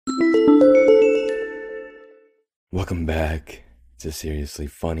Welcome back to Seriously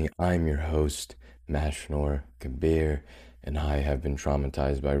Funny. I'm your host, Mashnor Kabir, and I have been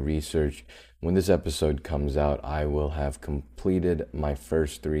traumatized by research. When this episode comes out, I will have completed my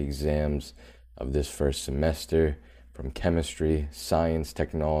first three exams of this first semester from chemistry, science,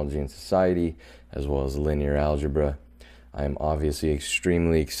 technology, and society, as well as linear algebra. I am obviously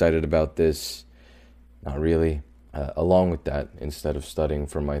extremely excited about this. Not really. Along with that, instead of studying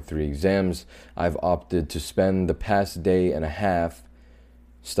for my three exams, I've opted to spend the past day and a half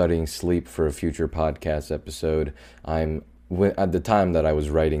studying sleep for a future podcast episode. At the time that I was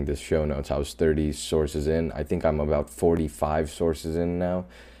writing this show notes, I was 30 sources in. I think I'm about 45 sources in now,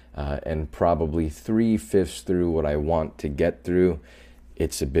 and probably 3/5 through what I want to get through.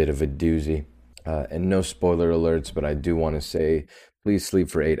 It's a bit of a doozy. And no spoiler alerts, but I do want to say please sleep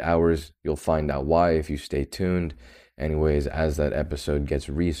for 8 hours. You'll find out why if you stay tuned. Anyways, as that episode gets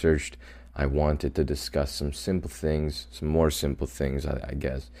researched, I wanted to discuss some simple things, some more simple things, I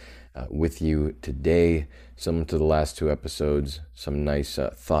guess, with you today. Similar to the last two episodes, some nice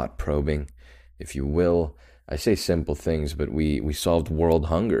thought probing, if you will. I say simple things, but we solved world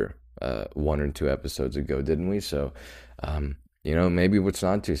hunger one or two episodes ago, didn't we? So, maybe it's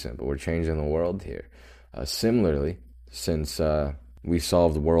not too simple. We're changing the world here. Similarly, since we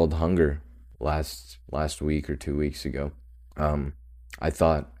solved world hunger last week or 2 weeks ago, I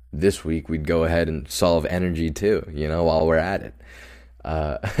thought this week we'd go ahead and solve energy too, while we're at it.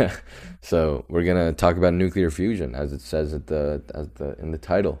 So we're gonna talk about nuclear fusion, as it says in the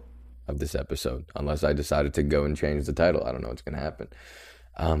title of this episode. Unless I decided to go and change the title, I don't know what's gonna happen.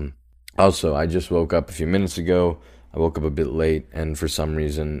 Also, I just woke up a few minutes ago. I woke up a bit late, and for some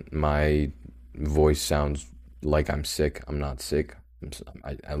reason, my voice sounds like I'm sick. I'm not sick.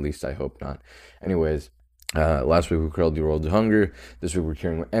 At least I hope not. Anyways, last week we curled the world of hunger. This week we're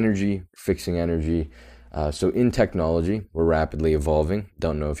curing energy, fixing energy. So in technology, we're rapidly evolving.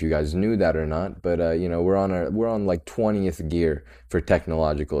 Don't know if you guys knew that or not, but we're on like 20th gear for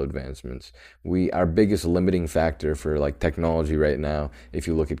technological advancements. Our biggest limiting factor for like technology right now, if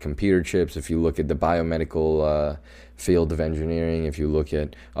you look at computer chips, if you look at the biomedical field of engineering, if you look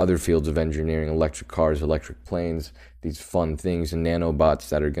at other fields of engineering, electric cars, electric planes, these fun things, and nanobots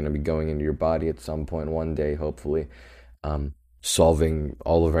that are going to be going into your body at some point one day, hopefully, solving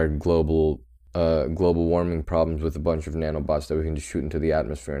all of our global warming problems with a bunch of nanobots that we can just shoot into the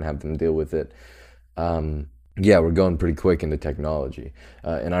atmosphere and have them deal with it. We're going pretty quick into technology.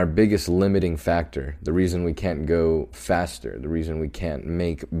 And our biggest limiting factor, the reason we can't go faster, the reason we can't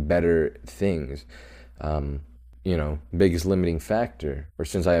make better things, biggest limiting factor, or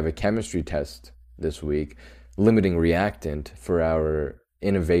since I have a chemistry test this week, limiting reactant for our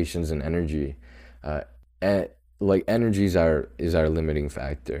innovations in energy. Energy is our limiting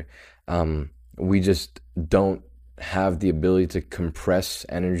factor. We just don't have the ability to compress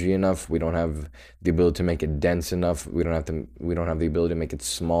energy enough. We don't have the ability to make it dense enough. We don't have the ability to make it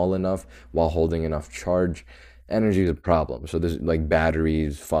small enough while holding enough charge. Energy is a problem. So there's like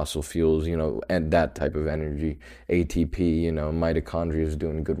batteries, fossil fuels, and that type of energy, ATP, mitochondria is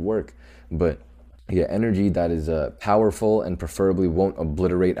doing good work. But yeah, energy that is powerful and preferably won't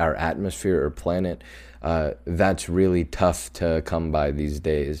obliterate our atmosphere or planet. That's really tough to come by these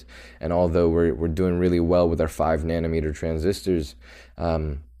days. And although we're doing really well with our 5 nanometer transistors,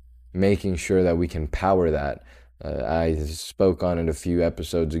 making sure that we can power that. I spoke on it a few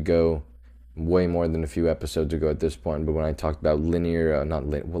episodes ago, way more than a few episodes ago at this point. But when I talked about linear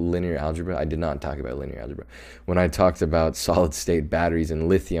algebra, I did not talk about linear algebra. When I talked about solid state batteries and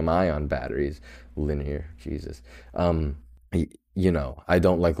lithium ion batteries, linear, Jesus. I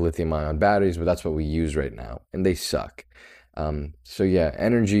don't like lithium ion batteries, but that's what we use right now, and they suck.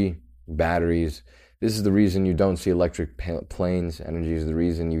 Energy, batteries. This is the reason you don't see electric planes. Energy is the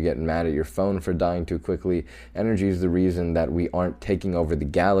reason you get mad at your phone for dying too quickly. Energy is the reason that we aren't taking over the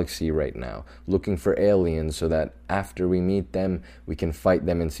galaxy right now, looking for aliens so that after we meet them, we can fight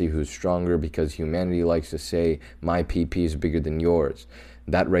them and see who's stronger, because humanity likes to say, my PP is bigger than yours.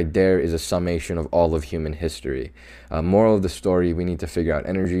 That right there is a summation of all of human history. Moral of the story, we need to figure out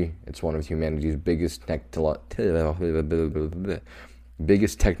energy. It's one of humanity's biggest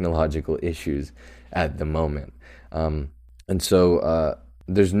technological issues at the moment.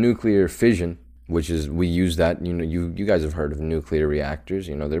 There's nuclear fission, which is, we use that, you guys have heard of nuclear reactors.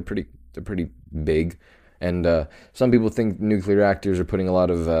 They're pretty big. And some people think nuclear reactors are putting a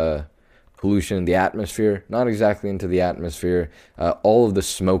lot of pollution in the atmosphere. Not exactly into the atmosphere. All of the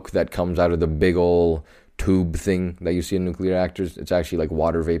smoke that comes out of the big old tube thing that you see in nuclear reactors, it's actually like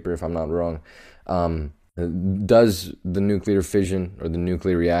water vapor, if I'm not wrong. Does the nuclear fission or the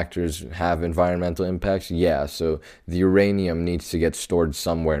nuclear reactors have environmental impacts? Yeah, so the uranium needs to get stored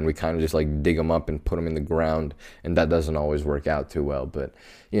somewhere, and we kind of just like dig them up and put them in the ground, and that doesn't always work out too well. But,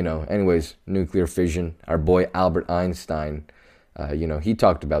 anyways, nuclear fission, our boy Albert Einstein, he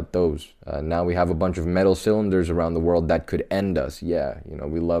talked about those. Now we have a bunch of metal cylinders around the world that could end us. Yeah,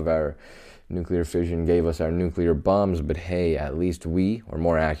 we love our nuclear fission, gave us our nuclear bombs, but hey, at least we, or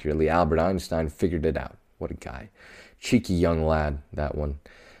more accurately, Albert Einstein, figured it out. What a guy. Cheeky young lad, that one.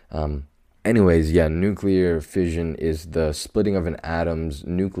 Anyways, yeah, nuclear fission is the splitting of an atom's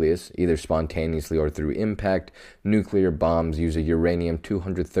nucleus, either spontaneously or through impact. Nuclear bombs use a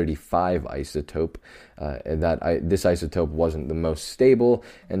uranium-235 isotope. This isotope wasn't the most stable,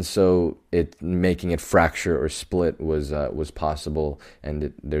 and so making it fracture or split was possible.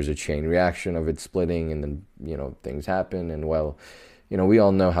 And there's a chain reaction of it splitting, and then things happen, and well, we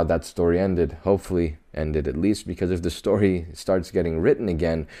all know how that story ended. Hopefully ended at least, because if the story starts getting written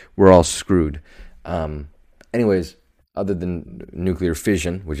again, we're all screwed. Anyways, other than nuclear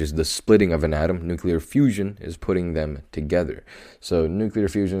fission, which is the splitting of an atom, nuclear fusion is putting them together. So nuclear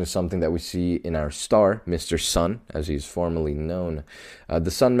fusion is something that we see in our star, Mr. Sun, as he's formerly known.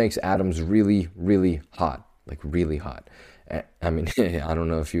 The sun makes atoms really, really hot, like really hot. I mean, I don't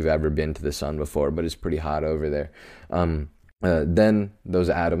know if you've ever been to the sun before, but it's pretty hot over there. Then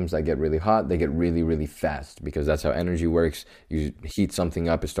those atoms that get really hot, they get really, really fast, because that's how energy works. You heat something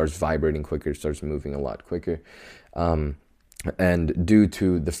up, it starts vibrating quicker, it starts moving a lot quicker. And due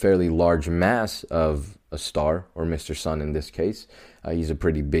to the fairly large mass of a star, or Mr. Sun in this case, he's a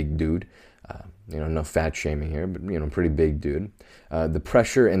pretty big dude. No fat shaming here, but pretty big dude. The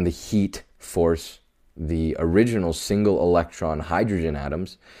pressure and the heat force the original single electron hydrogen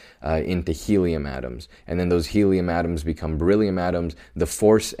atoms into helium atoms, and then those helium atoms become beryllium atoms. The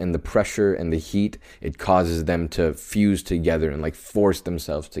force and the pressure and the heat, it causes them to fuse together and like force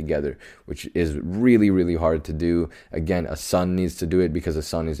themselves together, which is really, really hard to do. Again, a sun needs to do it because a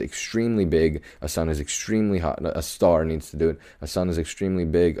sun is extremely big, a sun is extremely hot. A star needs to do it. A sun is extremely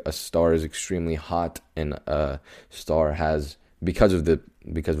big, a star is extremely hot, and a star has, because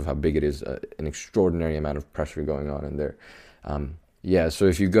of how big it is, an extraordinary amount of pressure going on in there. So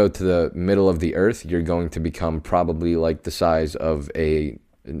if you go to the middle of the earth, you're going to become probably like the size of a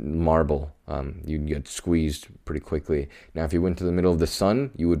marble. You'd get squeezed pretty quickly. Now, if you went to the middle of the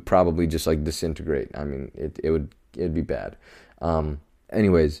sun, you would probably just like disintegrate. I mean, it'd be bad.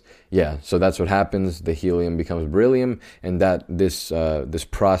 Anyways, so that's what happens. The helium becomes beryllium, and that this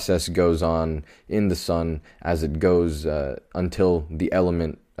process goes on in the sun as it goes until the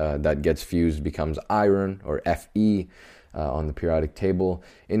element that gets fused becomes iron, or Fe, on the periodic table,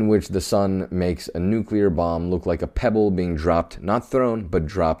 in which the sun makes a nuclear bomb look like a pebble being dropped, not thrown, but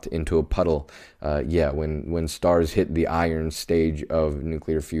dropped into a puddle. When stars hit the iron stage of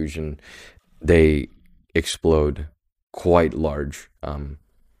nuclear fusion, they explode quite large.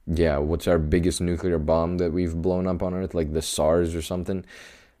 What's our biggest nuclear bomb that we've blown up on Earth? Like the SARS or something?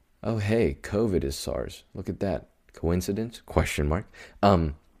 Oh, hey, COVID is SARS. Look at that. Coincidence? Question mark.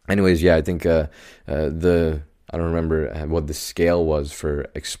 Anyways, I think I don't remember what the scale was for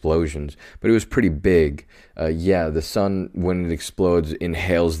explosions, but it was pretty big. The sun, when it explodes,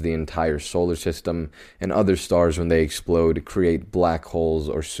 inhales the entire solar system, and other stars, when they explode, create black holes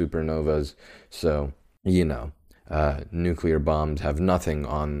or supernovas. So, nuclear bombs have nothing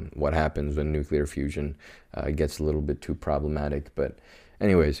on what happens when nuclear fusion gets a little bit too problematic. But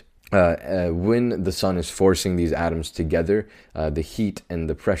anyways, when the sun is forcing these atoms together, the heat and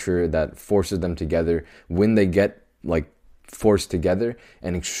the pressure that forces them together, when they get like forced together,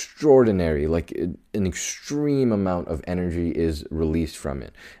 an extreme amount of energy is released from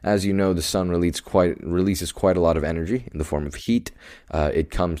it. As you know, the sun releases quite a lot of energy in the form of heat.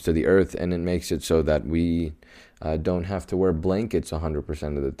 It comes to the earth, and it makes it so that we don't have to wear blankets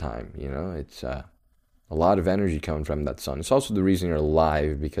 100% of the time. It's a lot of energy coming from that sun. It's also the reason you're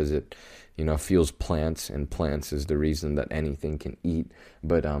alive, because it, fuels plants, and plants is the reason that anything can eat.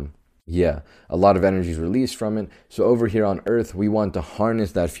 But a lot of energy is released from it. So over here on Earth, we want to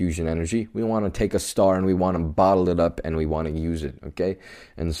harness that fusion energy. We want to take a star and we want to bottle it up and we want to use it, okay?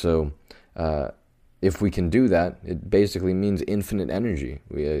 And so if we can do that, it basically means infinite energy.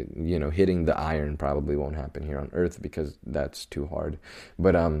 Hitting the iron probably won't happen here on Earth because that's too hard.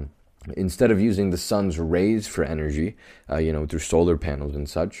 But instead of using the sun's rays for energy, through solar panels and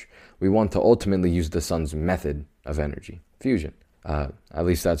such, we want to ultimately use the sun's method of energy, fusion. At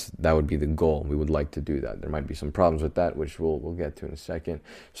least that would be the goal. We would like to do that. There might be some problems with that, which we'll get to in a second.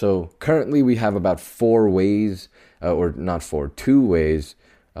 So currently we have about 2 ways, or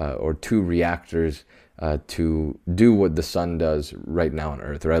 2 reactors to do what the sun does right now on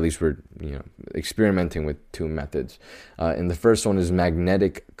Earth, or at least we're experimenting with two methods. And the first one is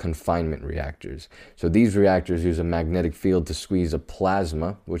magnetic confinement reactors. So these reactors use a magnetic field to squeeze a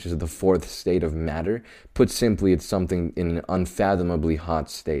plasma, which is the fourth state of matter. Put simply, it's something in an unfathomably hot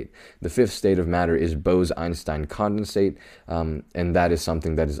state. The fifth state of matter is Bose-Einstein condensate, and that is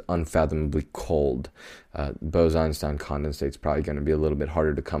something that is unfathomably cold. Bose-Einstein condensate is probably going to be a little bit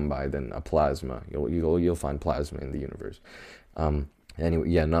harder to come by than a plasma. You'll find plasma in the universe. Anyway,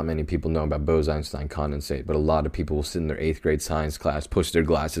 yeah, not many people know about Bose-Einstein condensate, but a lot of people will sit in their 8th grade science class, push their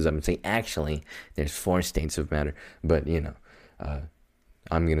glasses up and say, actually, there's 4 states of matter. But,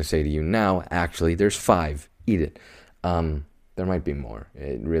 I'm going to say to you now, actually, there's 5. Eat it. There might be more.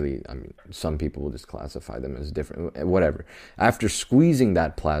 Some people will just classify them as different, whatever. After squeezing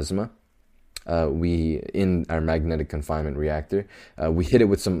that plasma, in our magnetic confinement reactor, we hit it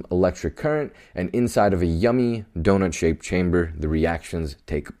with some electric current, and inside of a yummy donut-shaped chamber, the reactions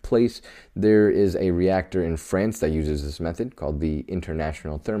take place. There is a reactor in France that uses this method called the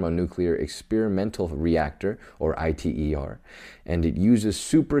International Thermonuclear Experimental Reactor, or ITER, and it uses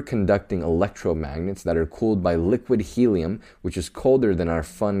superconducting electromagnets that are cooled by liquid helium, which is colder than our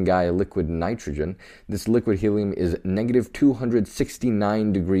fun guy liquid nitrogen. This liquid helium is negative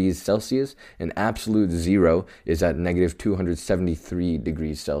 269 degrees Celsius, and absolute zero is at negative 273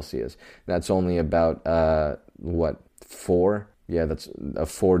 degrees Celsius. That's only about, 4? Yeah, that's a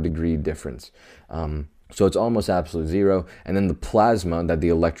 4-degree difference. So it's almost absolute zero. And then the plasma that the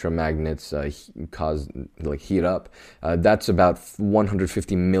electromagnets heat up, that's about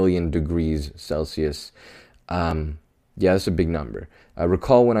 150 million degrees Celsius. Yeah, that's a big number.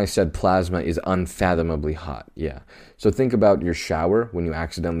 Recall when I said plasma is unfathomably hot. Yeah. So think about your shower when you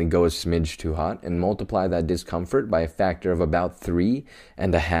accidentally go a smidge too hot and multiply that discomfort by a factor of about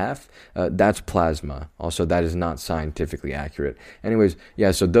 3.5. That's plasma. Also, that is not scientifically accurate. Anyways, yeah,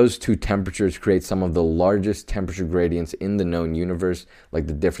 so those two temperatures create some of the largest temperature gradients in the known universe, like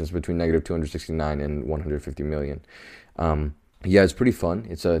the difference between negative 269 and 150 million. Yeah, it's pretty fun.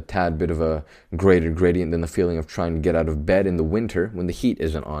 It's a tad bit of a greater gradient than the feeling of trying to get out of bed in the winter when the heat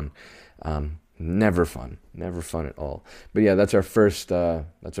isn't on. Never fun at all. But yeah, that's our first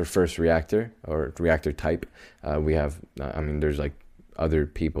reactor, or reactor type. We have, there's like other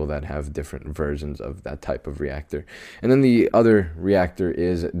people that have different versions of that type of reactor. And then the other reactor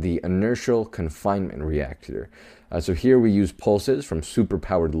is the inertial confinement reactor. So here we use pulses from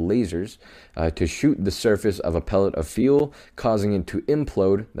superpowered lasers to shoot the surface of a pellet of fuel, causing it to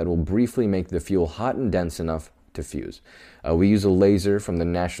implode that will briefly make the fuel hot and dense enough to fuse. We use a laser from the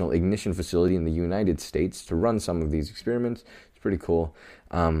National Ignition Facility in the United States to run some of these experiments. It's pretty cool.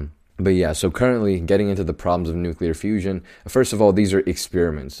 But yeah, so currently getting into the problems of nuclear fusion. First of all, these are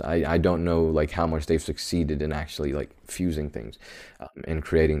experiments. I don't know like how much they've succeeded in actually like fusing things and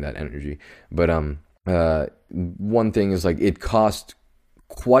creating that energy. But one thing is like it costs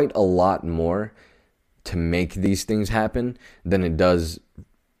quite a lot more to make these things happen than it does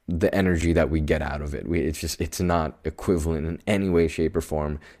the energy that we get out of it. It's not equivalent in any way, shape, or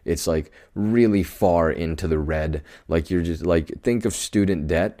form. It's like really far into the red. Like you're just like, think of student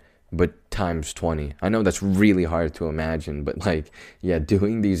debt, but times 20. I know that's really hard to imagine, but like, yeah,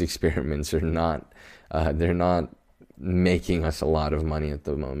 doing these experiments are not, they're not making us a lot of money at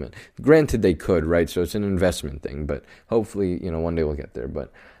the moment. Granted, they could, right? So it's an investment thing, but hopefully, one day we'll get there.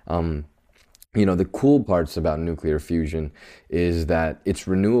 But, the cool parts about nuclear fusion is that it's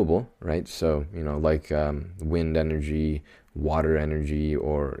renewable, right? So, like wind energy, water energy,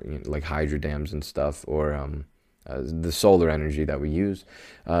 or like hydro dams and stuff, or the solar energy that we use,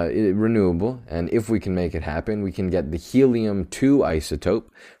 renewable. And if we can make it happen, we can get the helium-2 isotope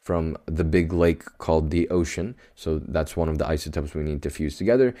from the big lake called the ocean. So that's one of the isotopes we need to fuse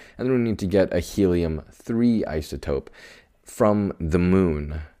together. And then we need to get a helium-3 isotope from the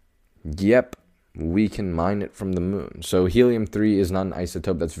moon. Yep, we can mine it from the moon. So helium-3 is not an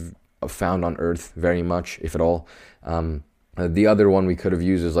isotope that's found on Earth very much, if at all. The other one we could have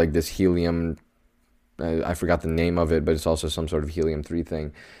used is like this helium, I forgot the name of it, but it's also some sort of helium-3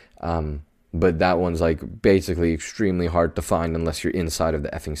 thing. But that one's like basically extremely hard to find unless you're inside of the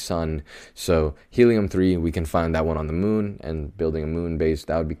effing sun. So helium-3, we can find that one on the moon, and building a moon base,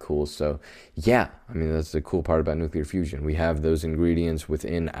 that would be cool. So yeah, that's the cool part about nuclear fusion. We have those ingredients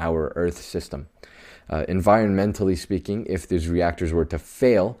within our Earth system. Environmentally speaking, if these reactors were to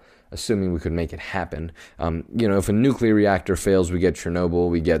fail, assuming we could make it happen. If a nuclear reactor fails, we get Chernobyl,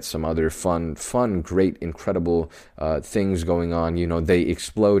 we get some other fun, great, incredible things going on. They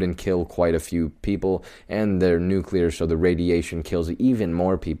explode and kill quite a few people, and they're nuclear, so the radiation kills even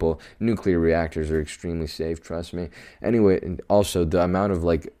more people. Nuclear reactors are extremely safe, trust me. Anyway, and also the amount of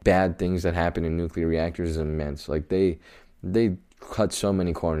bad things that happen in nuclear reactors is immense. They cut so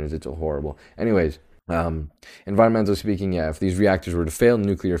many corners, it's horrible. Anyways, environmentally speaking, if these reactors were to fail,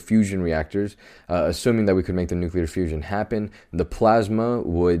 nuclear fusion reactors, assuming that we could make the nuclear fusion happen, the plasma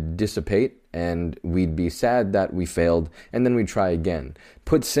would dissipate and we'd be sad that we failed, and then we'd try again.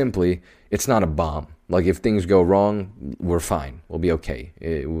 Put simply, it's not a bomb. If things go wrong, we're fine. We'll be okay.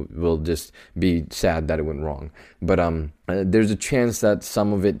 We'll just be sad that it went wrong. But there's a chance that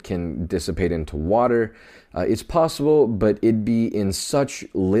some of it can dissipate into water. It's possible, but it'd be in such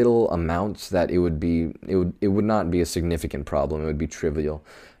little amounts that it would not be a significant problem. It would be trivial,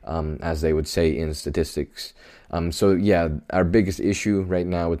 as they would say in statistics. Our biggest issue right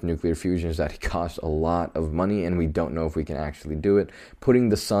now with nuclear fusion is that it costs a lot of money, and we don't know if we can actually do it. Putting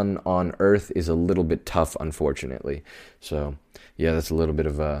the sun on Earth is a little bit tough, unfortunately. So, that's a little bit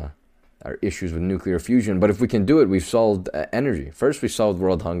of our issues with nuclear fusion. But if we can do it, we've solved energy. First, we solved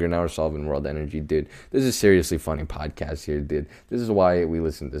world hunger. Now we're solving world energy, dude. This is a seriously funny podcast here, dude. This is why we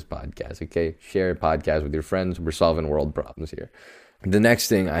listen to this podcast, okay? Share a podcast with your friends. We're solving world problems here. The next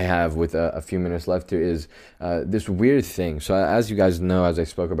thing I have with a few minutes left here is this weird thing. So as you guys know, as I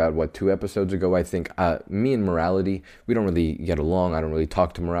spoke about, 2 episodes ago, I think me and morality, we don't really get along. I don't really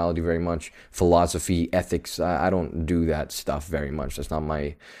talk to morality very much. Philosophy, ethics, I don't do that stuff very much. That's not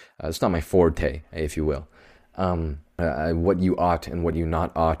my forte, if you will. What you ought and what you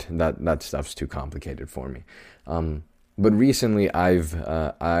not ought, that stuff's too complicated for me. But recently,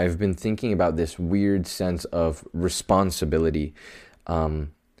 I've been thinking about this weird sense of responsibility,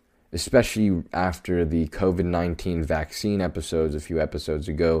 especially after the COVID-19 vaccine episodes a few episodes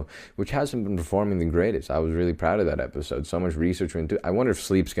ago, which hasn't been performing the greatest. I was really proud of that episode. So much research went into it. I wonder if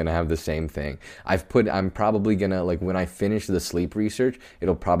sleep's going to have the same thing. I'm probably going to, when I finish the sleep research,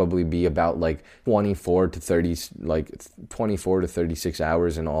 it'll probably be about 24 to 36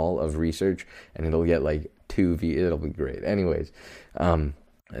 hours in all of research, and it'll get it'll be great. Anyways, and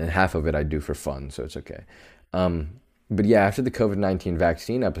half of it I do for fun, so it's okay. But after the COVID-19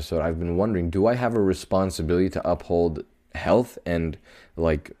 vaccine episode, I've been wondering, do I have a responsibility to uphold health and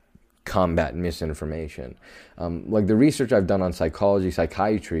combat misinformation? The research I've done on psychology,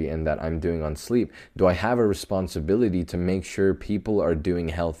 psychiatry, and that I'm doing on sleep, do I have a responsibility to make sure people are doing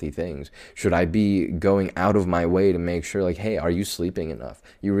healthy things? Should I be going out of my way to make sure, hey, are you sleeping enough?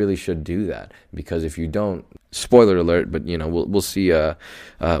 You really should do that, because if you don't, spoiler alert, but we'll see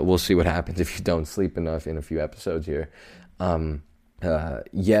what happens if you don't sleep enough in a few episodes here.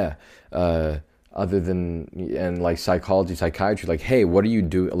 Other than, and psychology, psychiatry, hey, what are you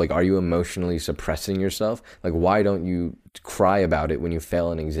doing? Are you emotionally suppressing yourself? Why don't you cry about it when you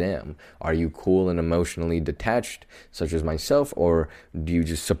fail an exam? Are you cool and emotionally detached, such as myself, or do you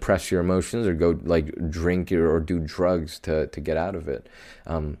just suppress your emotions or go drink or do drugs to get out of it?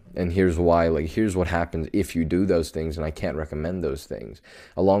 And here's why, here's what happens if you do those things, and I can't recommend those things.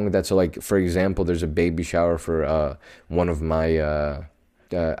 Along with that, so for example, there's a baby shower for one of my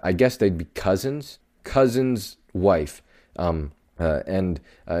I guess they'd be cousin's wife, and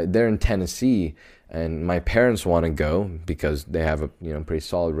they're in Tennessee, and my parents want to go because they have a pretty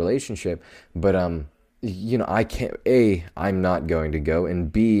solid relationship, but I can't, A, I'm not going to go,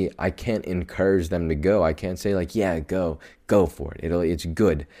 and B, I can't encourage them to go. I can't say go for it. It's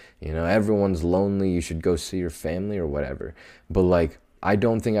good. Everyone's lonely. You should go see your family or whatever. But I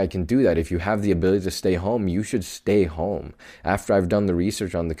don't think I can do that. If you have the ability to stay home, you should stay home. After I've done the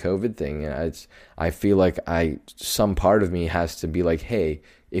research on the COVID thing, I feel some part of me has to be hey,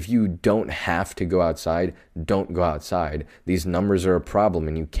 if you don't have to go outside, don't go outside. These numbers are a problem,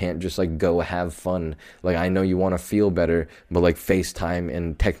 and you can't just go have fun. I know you want to feel better, but FaceTime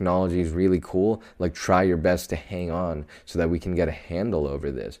and technology is really cool. Try your best to hang on so that we can get a handle over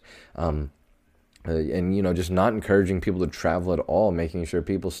this. And just not encouraging people to travel at all, making sure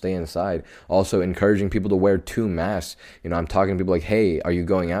people stay inside. Also encouraging people to wear 2 masks. I'm talking to people hey, are you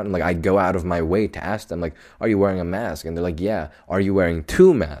going out? And I go out of my way to ask them are you wearing a mask? And they're yeah. Are you wearing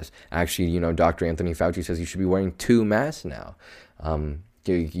 2 masks? Actually, Dr. Anthony Fauci says you should be wearing 2 masks now.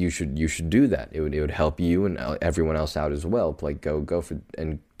 You should do that. It would help you and everyone else out as well. Go for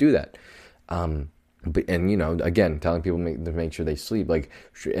and do that. But, and again, telling people to make sure they sleep, like,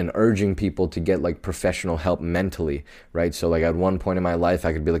 and urging people to get like professional help mentally, right? So like at one point in my life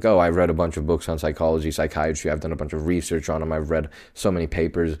I could be like, oh, I've read a bunch of books on psychology, psychiatry, I've done a bunch of research on them, I've read so many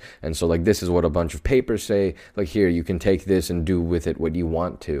papers, and so like this is what a bunch of papers say, like, here, you can take this and do with it what you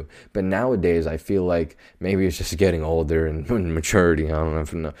want to. But nowadays I feel like maybe it's just getting older and maturity, I don't know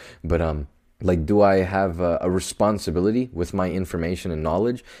if know, but like, do I have a responsibility with my information and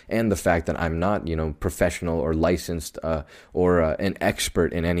knowledge, and the fact that I'm not, professional or licensed or an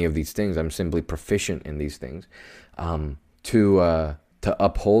expert in any of these things? I'm simply proficient in these things. To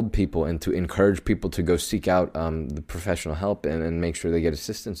uphold people and to encourage people to go seek out the professional help and make sure they get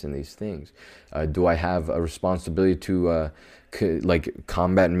assistance in these things. Do I have a responsibility to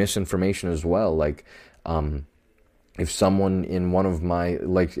combat misinformation as well? Like, if someone in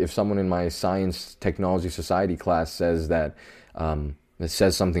my science technology society class says that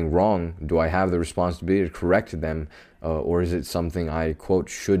says something wrong, do I have the responsibility to correct them, or is it something I, quote,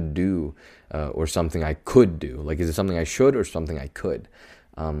 should do, or something I could do? Like, is it something I should or something I could?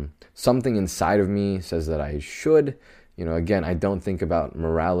 Something inside of me says that I should. Again, I don't think about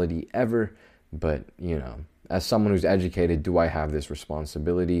morality ever, but as someone who's educated, do I have this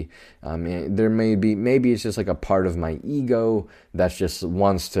responsibility? There maybe it's just like a part of my ego that just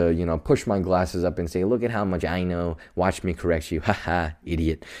wants to, push my glasses up and say, look at how much I know, watch me correct you, haha,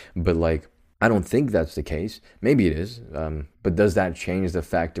 idiot. But like, I don't think that's the case. Maybe it is, but does that change the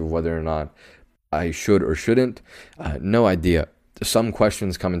fact of whether or not I should or shouldn't? No idea. Some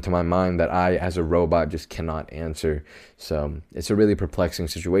questions come into my mind that I, as a robot, just cannot answer. So it's a really perplexing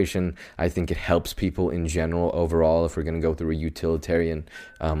situation. I think it helps people in general overall if we're going to go through a utilitarian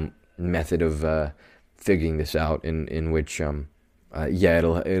method of figuring this out, in which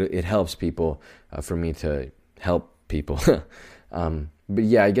it helps people for me to help people. But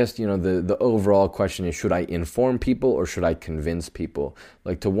yeah, I guess, the overall question is, should I inform people or should I convince people?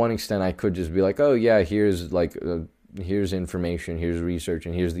 Like, to one extent, I could just be like, oh yeah, here's information, here's research,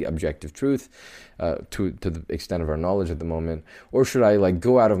 and here's the objective truth, to the extent of our knowledge at the moment. Or should I like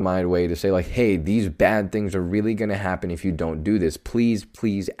go out of my way to say like, hey, these bad things are really going to happen if you don't do this.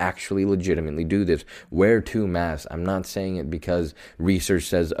 Please actually legitimately do this. Wear 2 masks. I'm not saying it because research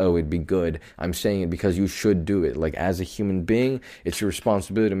says, oh, it'd be good. I'm saying it because you should do it. Like, as a human being, it's your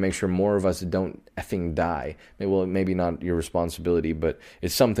responsibility to make sure more of us don't effing die. Well, maybe not your responsibility, but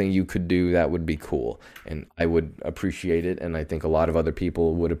it's something you could do that would be cool. And I would appreciate it, and I think a lot of other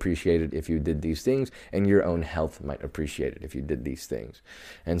people would appreciate it if you did these things, and your own health might appreciate it if you did these things.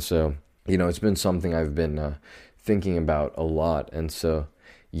 And so, it's been something I've been thinking about a lot. And so,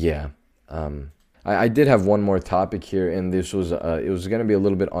 yeah, I did have one more topic here, and this was it was going to be a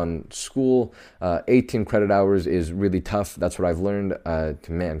little bit on school. 18 credit hours is really tough. That's what I've learned.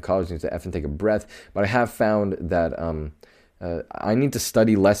 College needs to effing take a breath. But I have found that I need to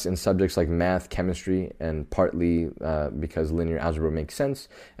study less in subjects like math, chemistry, and partly because linear algebra makes sense,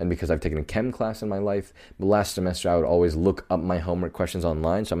 and because I've taken a chem class in my life. But last semester, I would always look up my homework questions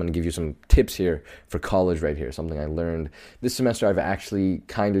online, so I'm going to give you some tips here for college right here, something I learned. This semester, I've actually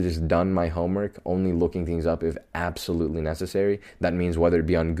kind of just done my homework, only looking things up if absolutely necessary. That means whether it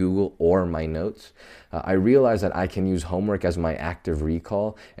be on Google or my notes. I realized that I can use homework as my active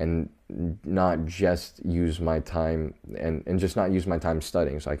recall, and not just use my time and just not use my time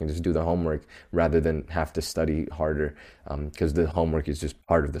studying, so I can just do the homework rather than have to study harder, because the homework is just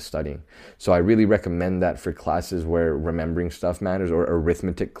part of the studying. So I really recommend that for classes where remembering stuff matters, or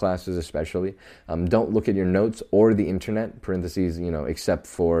arithmetic classes especially. Don't look at your notes or the internet, parentheses, except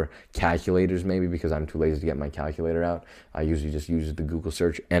for calculators maybe, because I'm too lazy to get my calculator out. I usually just use the Google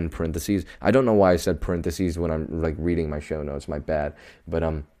search and parentheses. I don't know why I said parentheses when I'm like reading my show notes, my bad. But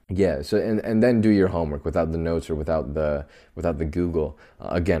yeah, so and then do your homework without the notes or without the Google.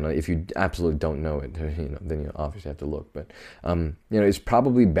 Again, if you absolutely don't know it, then you obviously have to look. But it's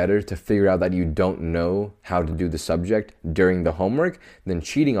probably better to figure out that you don't know how to do the subject during the homework than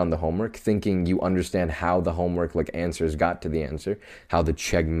cheating on the homework, thinking you understand how the homework answers got to the answer, how the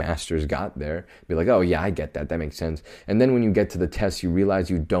Chegg masters got there. Be like, oh yeah, I get that. That makes sense. And then when you get to the test, you realize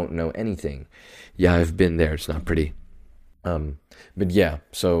you don't know anything. Yeah, I've been there. It's not pretty. But yeah,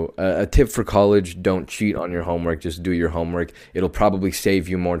 so a tip for college: don't cheat on your homework. Just do your homework. It'll probably save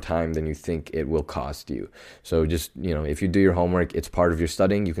you more time than you think it will cost you. So just, if you do your homework, it's part of your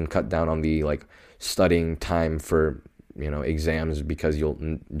studying. You can cut down on the studying time for exams, because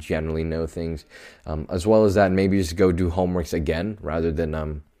you'll generally know things. As well as that, maybe just go do homeworks again rather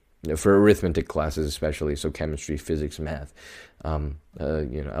than for arithmetic classes especially, so chemistry, physics, math,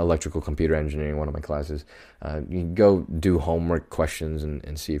 electrical computer engineering, one of my classes. You go do homework questions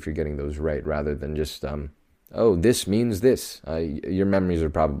and see if you're getting those right, rather than just, oh, this means this. Your memories are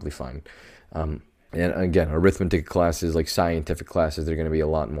probably fine. And again, arithmetic classes, like scientific classes, they're going to be a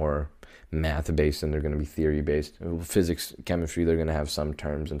lot more math based and they're going to be theory based. Physics, chemistry, they're going to have some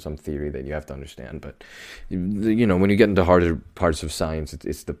terms and some theory that you have to understand. But when you get into harder parts of science,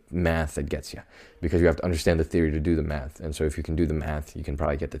 it's the math that gets you, because you have to understand the theory to do the math. And so if you can do the math, you can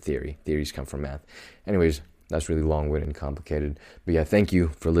probably get the theory. Theories come from math. Anyways, that's really long-winded and complicated. But yeah, thank you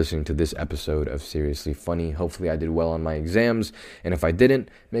for listening to this episode of Seriously Funny. Hopefully I did well on my exams. And if I didn't,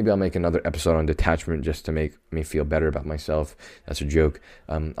 maybe I'll make another episode on detachment just to make me feel better about myself. That's a joke.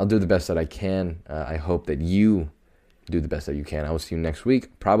 I'll do the best that I can. I hope that you do the best that you can. I will see you next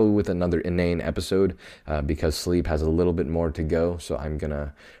week, probably with another inane episode, because sleep has a little bit more to go. So I'm going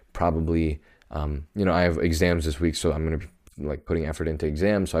to probably, I have exams this week, so I'm going to be putting effort into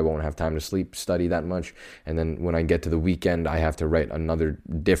exams, so I won't have time to study that much. And then when I get to the weekend, I have to write another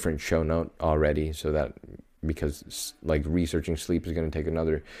different show note already, so that, because researching sleep is going to take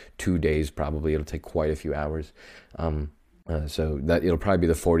another 2 days, probably. It'll take quite a few hours. So that it'll probably be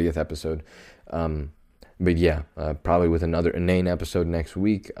the 40th episode. But yeah, probably with another inane episode next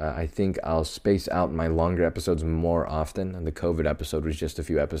week. I think I'll space out my longer episodes more often. And the COVID episode was just a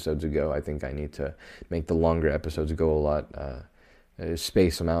few episodes ago. I think I need to make the longer episodes go a lot,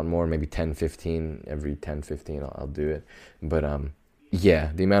 space them out more, maybe 10, 15. Every 10, 15 I'll do it. But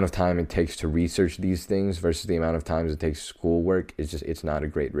yeah, the amount of time it takes to research these things versus the amount of times it takes schoolwork it's not a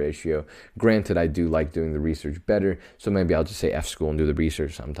great ratio. Granted, I do like doing the research better, so maybe I'll just say F school and do the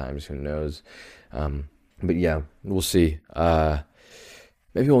research sometimes. Who knows? But yeah, we'll see.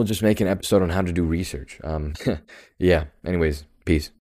 Maybe we'll just make an episode on how to do research. Yeah, anyways, peace.